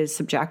yourself is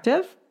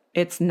subjective.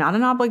 It's not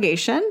an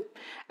obligation,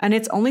 and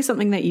it's only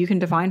something that you can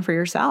define for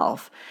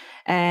yourself.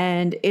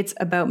 And it's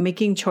about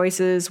making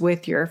choices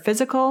with your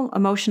physical,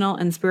 emotional,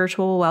 and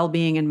spiritual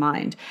well-being in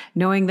mind,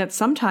 knowing that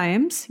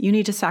sometimes you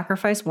need to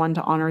sacrifice one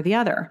to honor the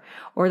other,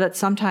 or that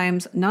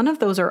sometimes none of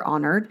those are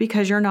honored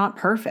because you're not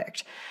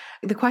perfect.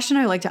 The question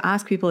I like to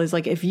ask people is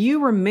like, if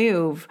you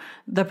remove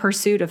the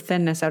pursuit of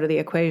thinness out of the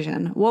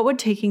equation, what would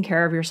taking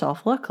care of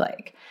yourself look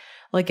like?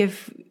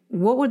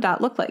 What would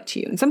that look like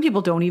to you? And some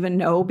people don't even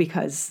know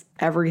because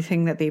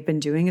everything that they've been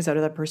doing is out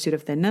of the pursuit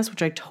of thinness,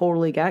 which I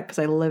totally get because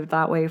I lived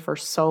that way for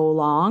so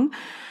long.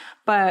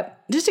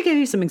 But just to give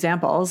you some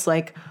examples,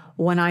 like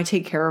when I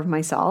take care of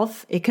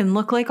myself, it can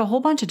look like a whole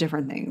bunch of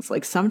different things.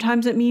 Like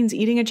sometimes it means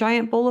eating a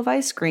giant bowl of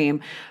ice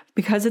cream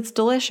because it's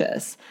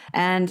delicious.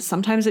 And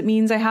sometimes it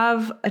means I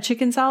have a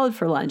chicken salad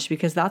for lunch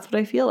because that's what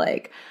I feel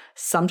like.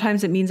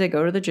 Sometimes it means I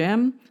go to the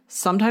gym.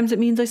 Sometimes it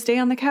means I stay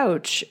on the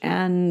couch.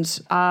 And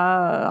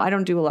I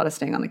don't do a lot of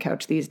staying on the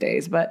couch these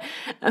days, but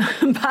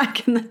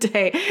back in the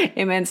day,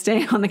 it meant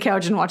staying on the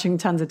couch and watching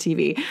tons of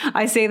TV.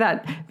 I say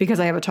that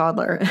because I have a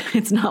toddler.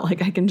 It's not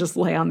like I can just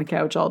lay on the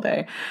couch all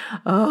day.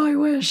 Oh, I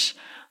wish.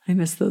 I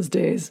miss those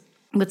days.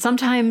 But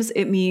sometimes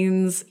it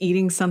means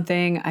eating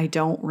something I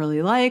don't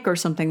really like or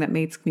something that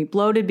makes me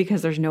bloated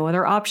because there's no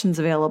other options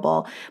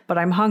available, but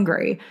I'm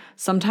hungry.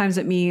 Sometimes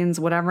it means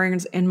whatever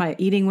is in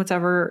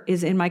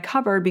my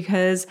cupboard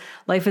because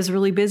life is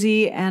really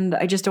busy and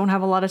I just don't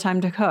have a lot of time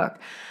to cook.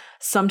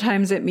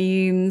 Sometimes it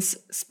means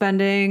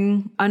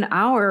spending an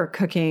hour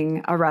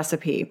cooking a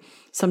recipe.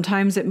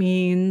 Sometimes it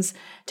means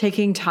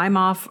taking time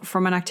off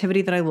from an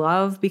activity that I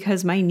love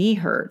because my knee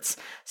hurts.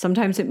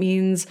 Sometimes it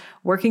means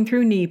working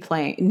through knee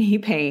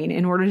pain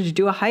in order to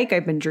do a hike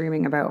I've been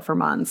dreaming about for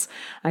months.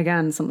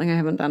 Again, something I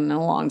haven't done in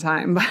a long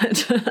time,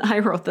 but I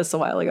wrote this a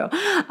while ago.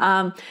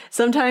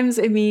 Sometimes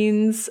it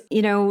means,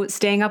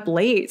 staying up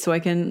late so I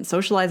can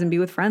socialize and be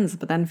with friends,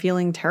 but then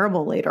feeling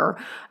terrible later.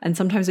 And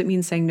sometimes it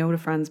means saying no to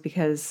friends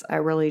because I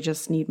really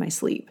just need my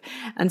sleep.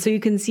 And so you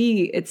can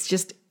see it's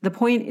just, the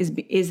point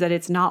is that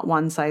it's not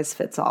one size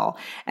fits all,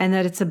 and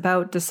that it's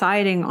about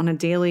deciding on a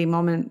daily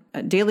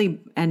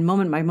and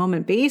moment by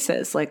moment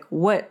basis, like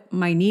what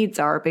my needs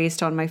are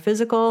based on my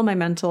physical, my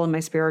mental, and my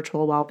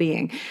spiritual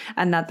well-being.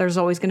 And that there's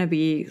always going to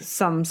be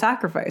some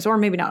sacrifice, or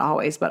maybe not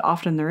always, but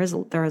often there is a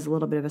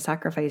little bit of a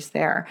sacrifice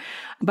there.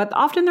 But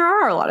often there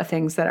are a lot of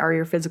things that are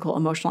your physical,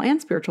 emotional,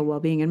 and spiritual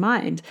well-being in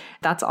mind.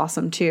 That's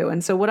awesome too.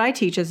 And so what I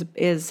teach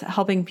is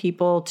helping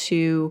people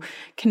to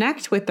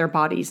connect with their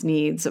body's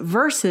needs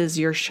versus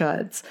your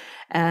shoulds,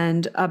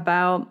 and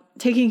about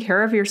taking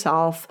care of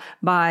yourself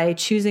by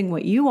choosing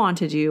what you want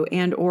to do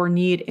and or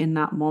need in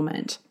that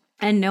moment.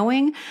 And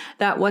knowing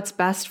that what's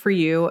best for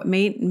you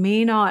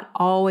may not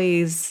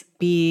always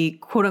be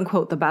quote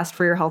unquote the best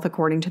for your health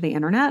according to the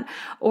internet,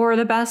 or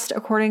the best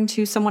according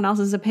to someone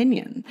else's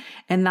opinion.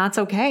 And that's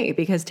okay,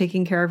 because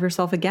taking care of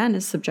yourself, again,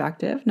 is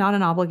subjective, not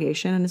an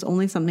obligation, and is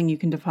only something you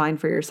can define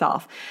for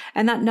yourself.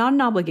 And that not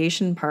an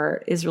obligation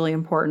part is really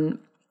important.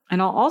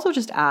 And I'll also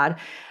just add,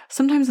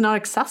 sometimes not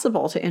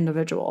accessible to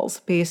individuals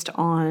based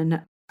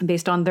on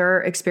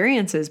their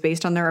experiences,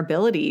 based on their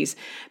abilities,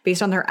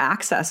 based on their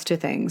access to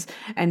things.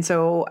 And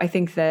so I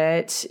think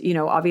that,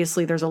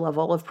 obviously there's a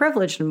level of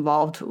privilege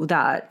involved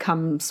that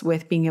comes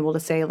with being able to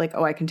say like,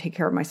 oh, I can take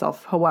care of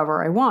myself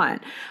however I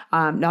want.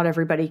 Not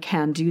everybody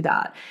can do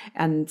that.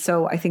 And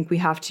so I think we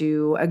have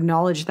to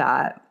acknowledge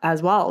that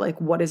as well, like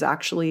what is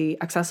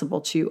actually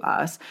accessible to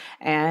us,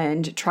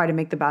 and try to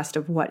make the best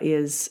of what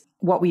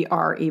we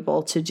are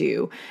able to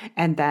do.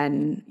 And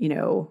then,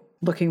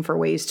 looking for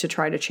ways to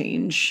try to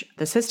change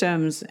the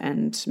systems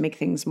and make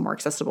things more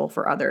accessible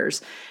for others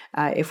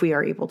if we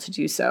are able to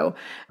do so.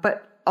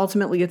 But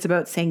ultimately, it's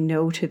about saying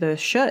no to the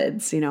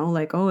shoulds,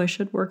 like, oh, I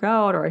should work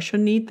out, or I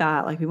shouldn't eat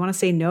that. Like, we want to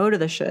say no to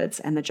the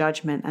shoulds and the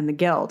judgment and the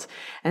guilt,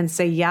 and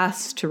say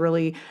yes to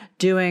really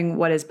doing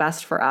what is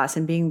best for us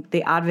and being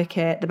the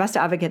best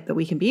advocate that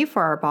we can be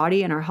for our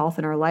body and our health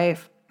and our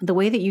life. The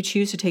way that you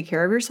choose to take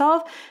care of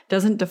yourself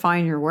doesn't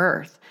define your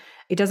worth.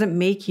 It doesn't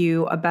make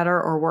you a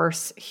better or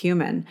worse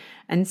human.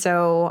 And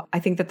so I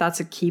think that that's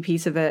a key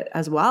piece of it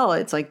as well.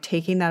 It's like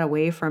taking that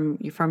away from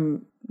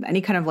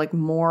any kind of like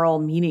moral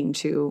meaning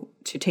to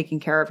taking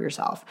care of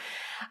yourself.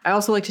 I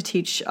also like to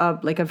teach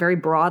like a very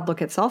broad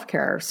look at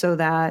self-care, so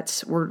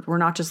that we're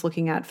not just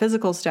looking at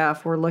physical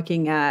stuff, we're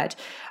looking at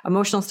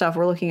emotional stuff,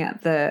 we're looking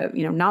at the,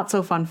 not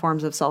so fun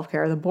forms of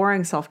self-care, the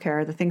boring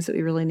self-care, the things that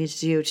we really need to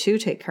do to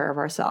take care of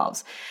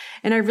ourselves.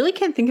 And I really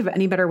can't think of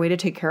any better way to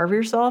take care of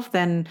yourself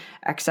than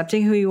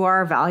accepting who you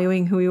are,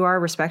 valuing who you are,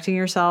 respecting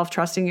yourself,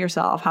 trusting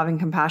yourself, having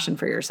compassion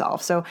for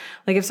yourself. So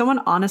like if someone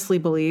honestly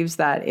believes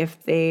that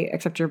if they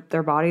accept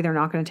their body, they're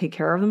not going to take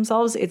care of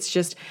themselves, it's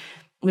just,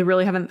 they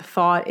really haven't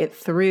thought it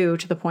through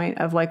to the point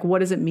of like, what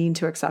does it mean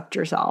to accept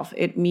yourself?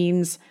 It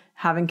means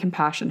having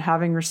compassion,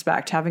 having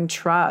respect, having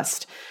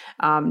trust,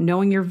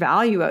 knowing your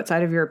value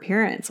outside of your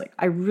appearance. Like,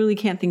 I really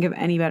can't think of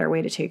any better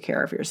way to take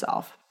care of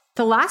yourself.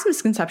 The last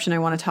misconception I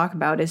want to talk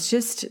about is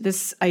just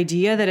this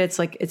idea that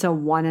it's a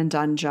one and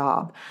done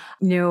job.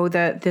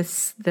 That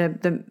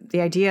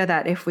the idea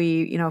that if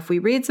we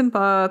read some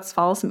books,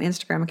 follow some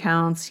Instagram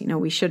accounts,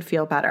 we should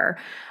feel better,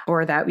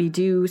 or that we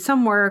do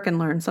some work and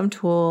learn some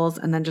tools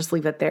and then just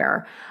leave it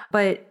there.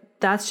 But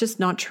that's just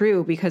not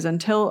true, because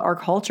until our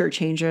culture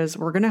changes,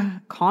 we're going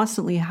to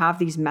constantly have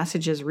these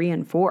messages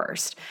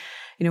reinforced.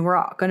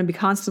 We're going to be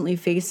constantly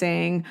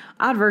facing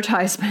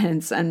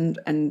advertisements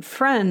and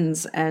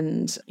friends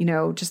and,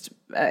 just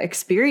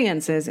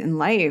experiences in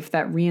life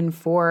that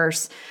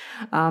reinforce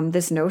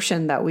this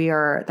notion that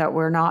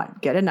we're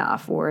not good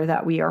enough, or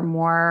that we are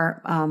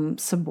more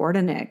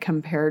subordinate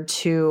compared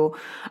to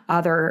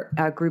other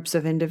groups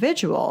of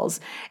individuals.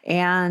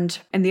 And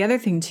the other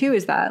thing too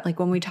is that, like,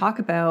 when we talk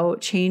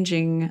about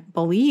changing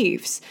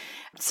beliefs,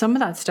 some of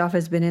that stuff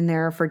has been in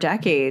there for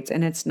decades,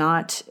 and it's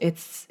not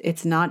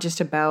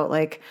just about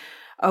like,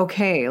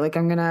 okay, like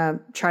I'm going to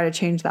try to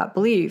change that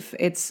belief.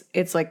 It's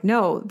like,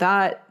 no,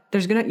 that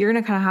you're going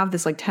to kind of have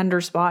this like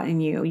tender spot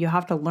in you. You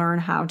have to learn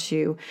how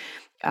to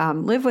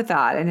live with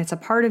that. And it's a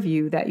part of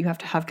you that you have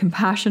to have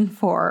compassion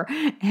for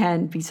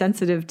and be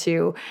sensitive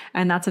to.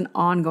 And that's an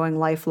ongoing,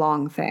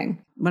 lifelong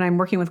thing. When I'm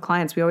working with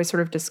clients, we always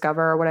sort of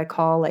discover what I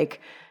call like,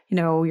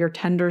 your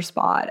tender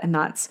spot. And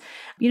that's,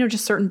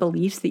 just certain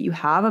beliefs that you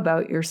have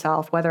about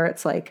yourself, whether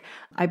it's like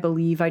I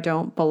believe I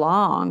don't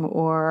belong,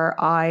 or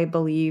I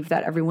believe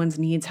that everyone's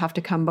needs have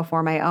to come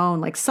before my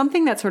own, like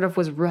something that sort of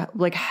was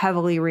like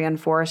heavily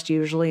reinforced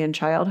usually in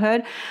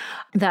childhood,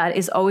 that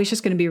is always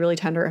just going to be really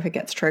tender if it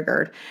gets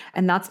triggered.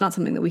 And that's not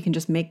something that we can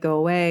just make go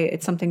away.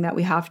 It's something that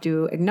we have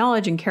to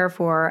acknowledge and care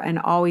for and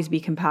always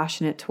be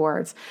compassionate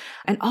towards.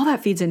 And all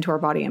that feeds into our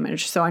body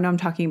image. So I know I'm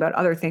talking about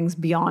other things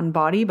beyond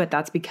body, but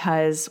that's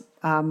because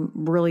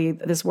really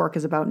this work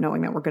is about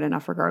knowing that we're good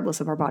enough regardless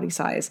of our body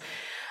size.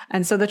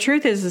 And so the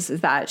truth is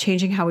that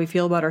changing how we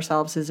feel about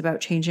ourselves is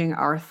about changing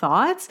our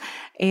thoughts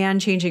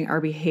and changing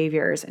our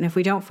behaviors. And if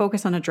we don't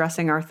focus on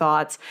addressing our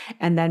thoughts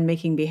and then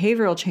making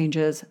behavioral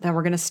changes, then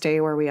we're going to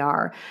stay where we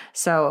are.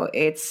 So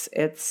it's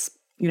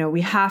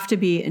we have to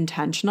be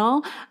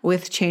intentional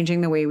with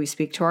changing the way we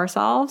speak to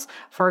ourselves.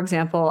 For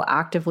example,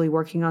 actively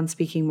working on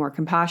speaking more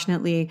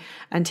compassionately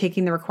and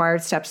taking the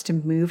required steps to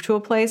move to a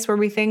place where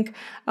we think,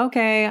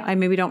 okay, I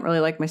maybe don't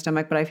really like my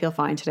stomach, but I feel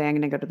fine today. I'm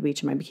going to go to the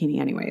beach in my bikini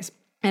anyways.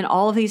 And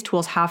all of these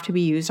tools have to be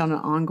used on an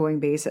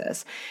ongoing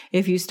basis.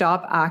 If you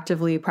stop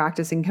actively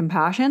practicing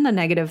compassion, the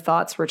negative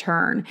thoughts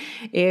return.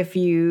 If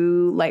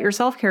you let your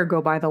self-care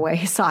go by the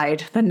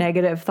wayside, the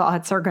negative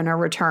thoughts are going to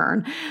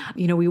return.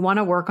 We want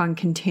to work on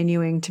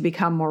continuing to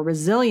become more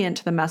resilient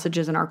to the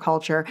messages in our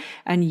culture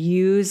and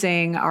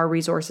using our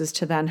resources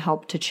to then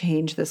help to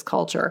change this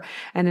culture.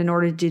 And in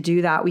order to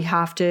do that, we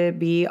have to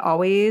be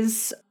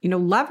always,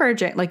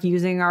 leveraging, like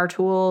using our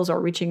tools or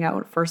reaching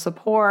out for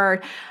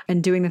support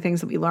and doing the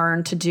things that we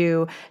learned to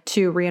do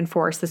to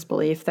reinforce this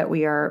belief that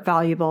we are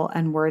valuable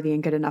and worthy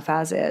and good enough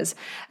as is.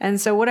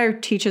 And so what I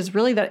teach is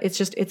really that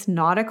it's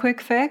not a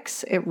quick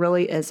fix. It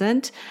really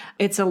isn't.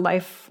 It's a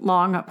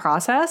lifelong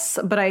process.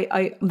 But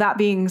I that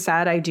being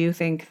said, I do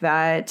think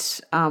that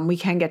we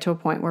can get to a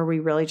point where we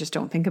really just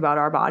don't think about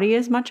our body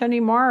as much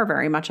anymore, or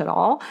very much at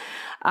all.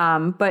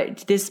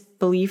 But this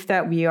belief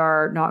that we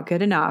are not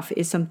good enough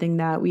is something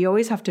that we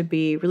always have to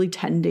be really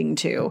tending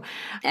to.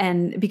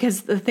 And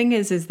because the thing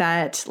is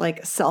that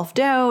like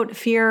self-doubt,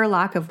 fear,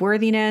 lack of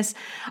worthiness,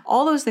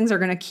 all those things are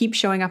going to keep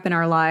showing up in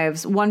our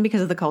lives. One,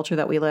 because of the culture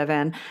that we live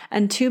in,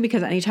 and two,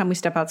 because anytime we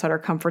step outside our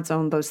comfort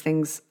zone, those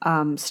things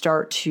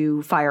start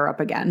to fire up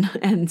again.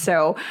 And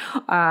so,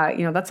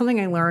 that's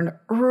something I learned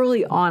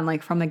early on,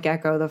 like from the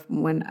get-go,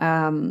 when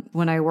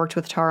I worked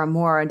with Tara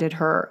Moore and did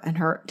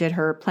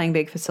her Playing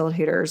Big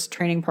Facilitators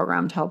training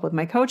program to help with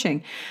my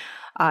coaching.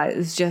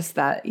 It's just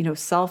that,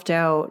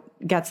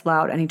 self-doubt gets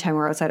loud anytime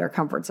we're outside our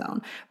comfort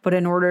zone. But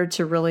in order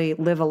to really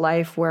live a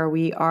life where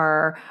we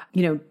are,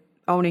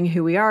 owning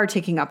who we are,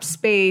 taking up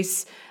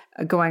space,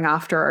 going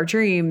after our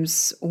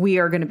dreams, we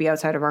are going to be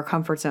outside of our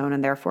comfort zone,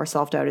 and therefore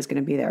self-doubt is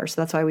going to be there.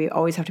 So that's why we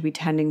always have to be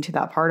tending to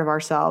that part of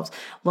ourselves,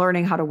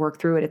 learning how to work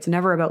through it. It's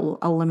never about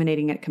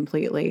eliminating it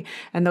completely.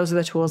 And those are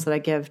the tools that I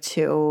give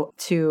to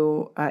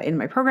in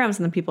my programs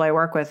and the people I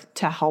work with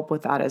to help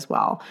with that as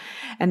well.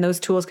 And those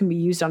tools can be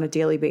used on a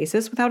daily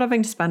basis without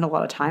having to spend a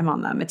lot of time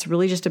on them. It's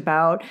really just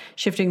about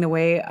shifting the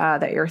way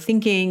that you're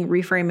thinking,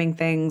 reframing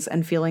things,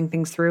 and feeling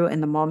things through in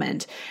the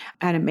moment.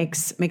 And it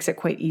makes it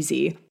quite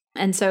easy.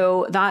 And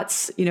so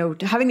that's,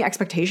 having the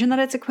expectation that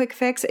it's a quick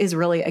fix is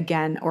really,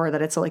 again, or that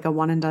it's like a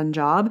one and done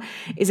job,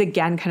 is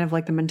again kind of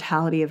like the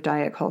mentality of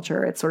diet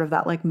culture. It's sort of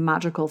that like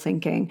magical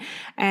thinking.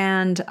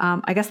 And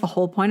I guess the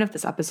whole point of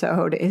this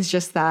episode is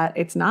just that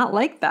it's not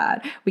like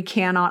that. We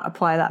cannot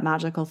apply that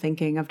magical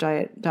thinking of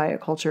diet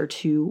culture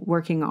to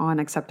working on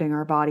accepting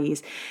our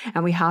bodies.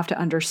 And we have to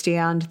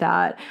understand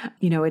that,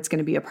 it's going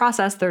to be a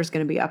process. There's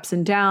going to be ups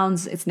and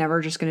downs. It's never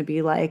just going to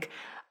be like,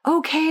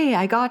 okay,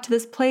 I got to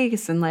this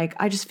place and like,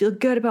 I just feel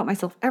good about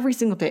myself every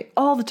single day,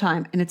 all the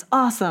time. And it's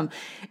awesome.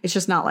 It's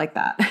just not like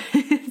that.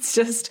 It's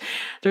just,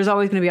 there's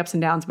always going to be ups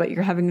and downs, but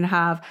you're having to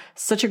have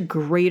such a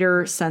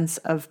greater sense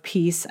of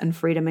peace and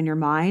freedom in your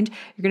mind.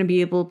 You're going to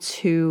be able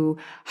to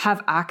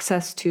have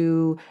access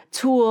to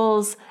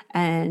tools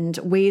and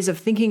ways of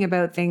thinking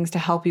about things to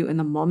help you in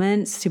the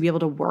moments, to be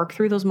able to work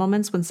through those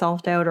moments when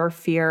self-doubt or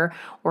fear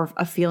or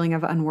a feeling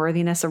of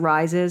unworthiness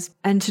arises,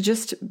 and to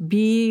just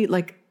be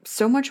like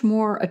so much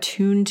more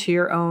attuned to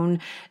your own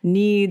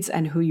needs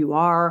and who you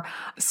are,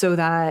 so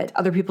that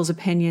other people's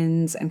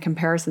opinions and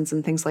comparisons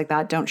and things like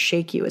that don't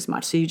shake you as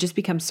much. So you just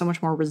become so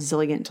much more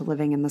resilient to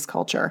living in this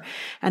culture.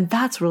 And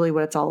that's really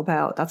what it's all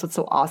about. That's what's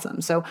so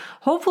awesome. So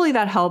hopefully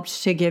that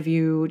helped to give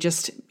you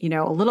just,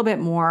 a little bit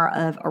more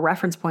of a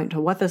reference point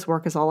to what this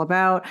work is all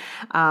about.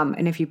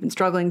 And if you've been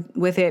struggling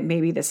with it,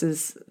 maybe this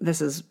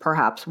is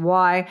perhaps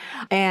why.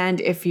 And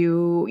if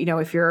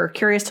if you're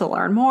curious to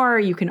learn more,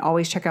 you can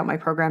always check out my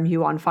program,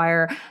 You on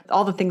Fire.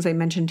 All the things I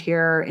mentioned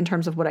here in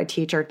terms of what I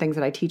teach are things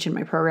that I teach in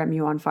my program,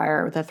 You on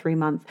Fire, with a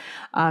 3-month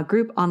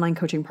group online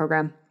coaching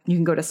program. You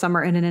can go to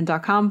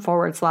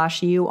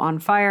summerinnanen.com/You on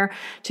Fire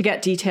to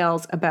get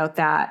details about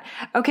that.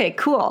 Okay,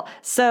 cool.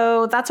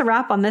 So that's a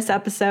wrap on this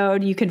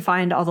episode. You can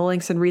find all the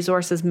links and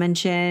resources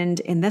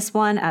mentioned in this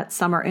one at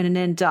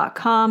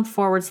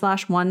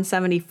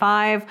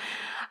summerinnanen.com/175.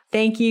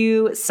 Thank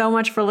you so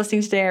much for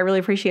listening today. I really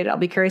appreciate it. I'll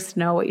be curious to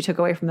know what you took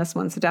away from this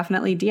one. So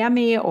definitely DM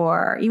me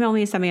or email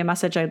me, send me a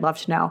message. I'd love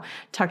to know.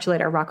 Talk to you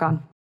later. Rock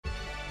on.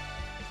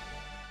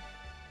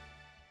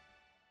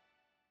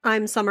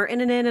 I'm Summer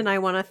Innanen, and I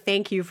want to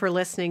thank you for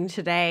listening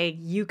today.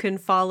 You can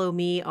follow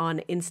me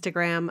on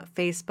Instagram,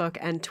 Facebook,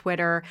 and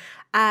Twitter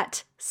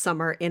at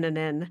Summer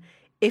Innanen.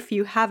 If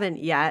you haven't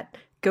yet,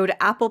 go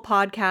to Apple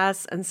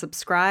Podcasts and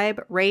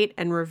subscribe, rate,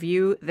 and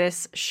review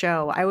this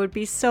show. I would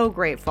be so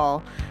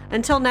grateful.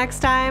 Until next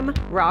time,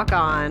 rock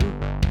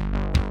on.